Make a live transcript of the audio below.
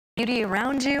Beauty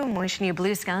around you. I'm wishing you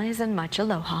blue skies and much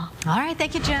aloha. All right,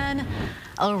 thank you, Jen.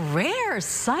 A rare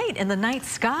sight in the night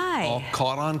sky. All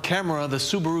caught on camera, the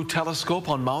Subaru Telescope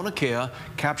on Mauna Kea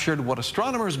captured what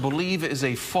astronomers believe is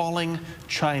a falling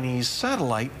Chinese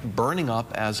satellite burning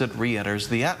up as it re-enters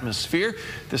the atmosphere.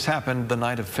 This happened the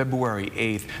night of February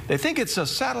 8th. They think it's a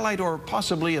satellite or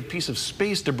possibly a piece of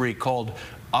space debris called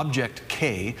Object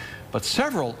K, but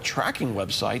several tracking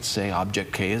websites say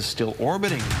Object K is still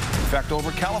orbiting, in fact,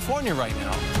 over California right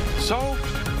now. So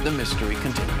the mystery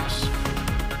continues.